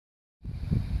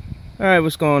Alright,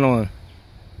 what's going on?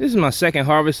 This is my second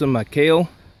harvest of my kale.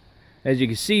 As you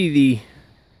can see, the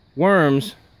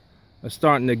worms are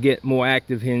starting to get more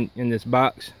active in this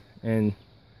box, and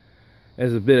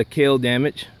there's a bit of kale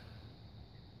damage.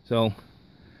 So I'm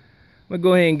gonna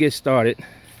go ahead and get started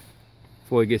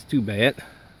before it gets too bad.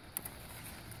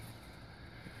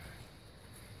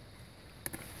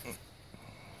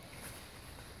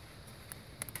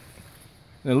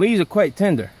 The leaves are quite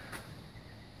tender,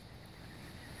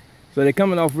 so they're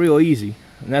coming off real easy,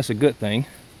 and that's a good thing,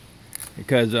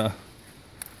 because I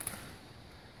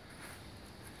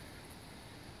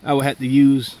would have to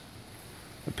use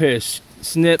a pair of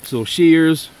snips or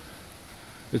shears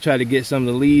to try to get some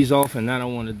of the leaves off, and I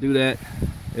don't want to do that.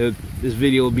 This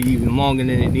video will be even longer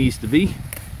than it needs to be.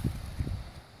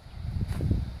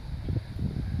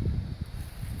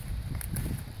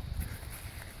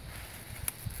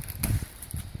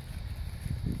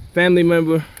 Family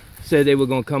member said they were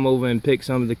going to come over and pick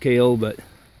some of the kale, but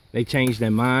they changed their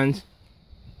minds.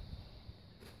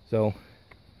 So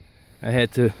I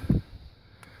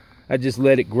just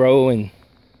let it grow and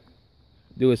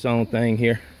do its own thing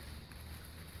here.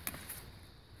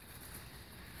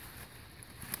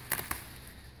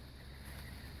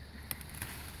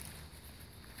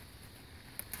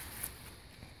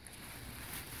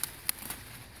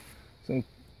 Some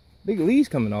big leaves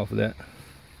coming off of that.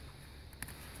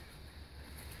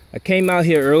 I came out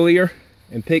here earlier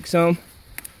and picked some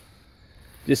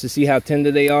just to see how tender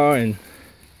they are, and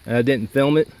I didn't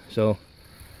film it, so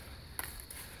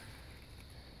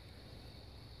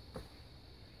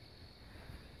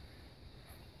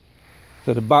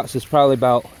the box is probably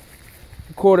about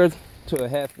a quarter to a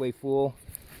halfway full,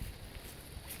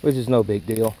 which is no big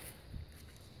deal.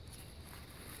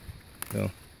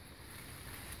 So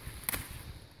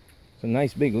some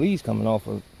nice big leaves coming off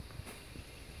of it.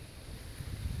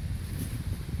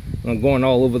 I'm going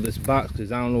all over this box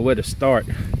because I don't know where to start,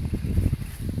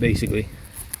 basically.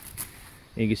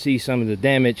 You can see some of the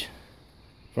damage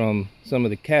from some of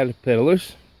the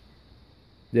caterpillars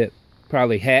that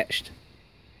probably hatched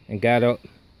and got up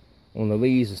on the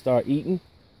leaves and start eating.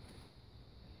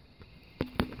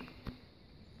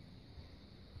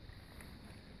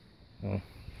 So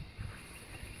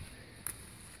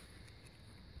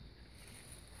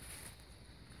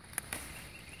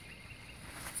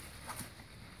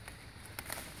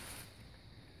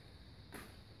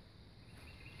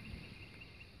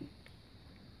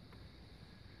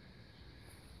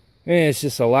and it's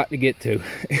just a lot to get to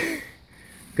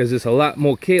because it's a lot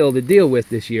more kale to deal with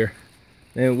this year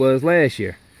than it was last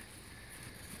year.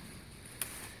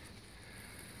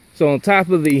 So on top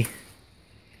of the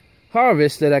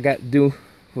harvest that I got to do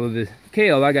for the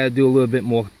kale, I got to do a little bit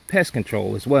more pest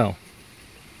control as well.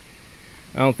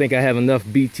 I don't think I have enough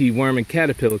BT worm and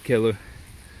caterpillar killer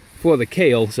for the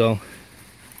kale, so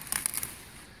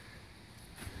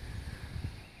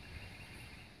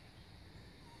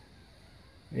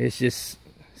it's just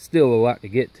still a lot to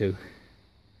get to,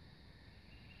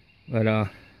 but I'm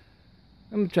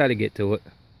gonna try to get to it.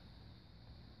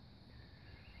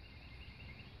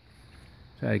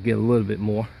 Try to get a little bit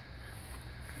more.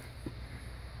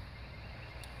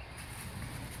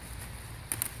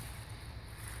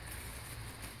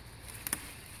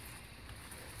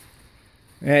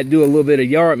 I had to do a little bit of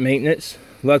yard maintenance.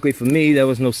 Luckily for me, there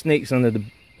was no snakes under the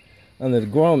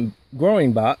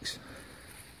growing box.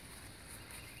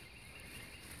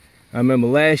 I remember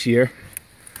last year,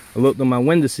 I looked on my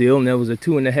windowsill and there was a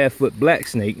 2.5 foot black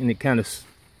snake, and it kind of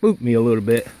spooked me a little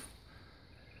bit.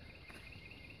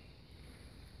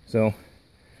 So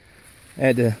I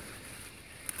had to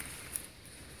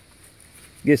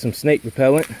get some snake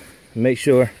repellent and make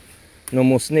sure no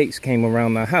more snakes came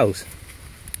around my house.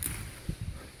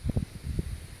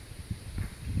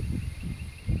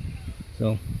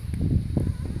 So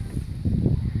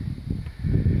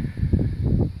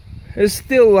there's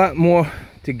still a lot more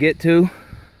to get to,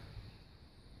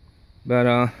 but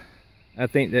I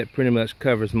think that pretty much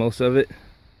covers most of it.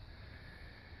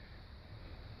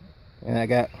 And I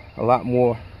got a lot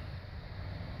more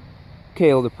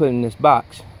kale to put in this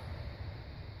box.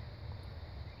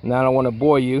 Now I don't want to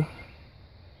bore you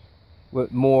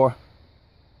with more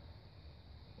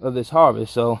of this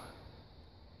harvest, so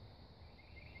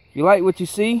if you like what you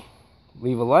see,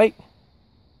 leave a like. If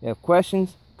you have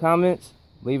questions, comments,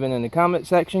 leave it in the comment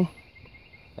section.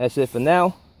 That's it for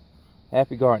now.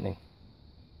 Happy gardening.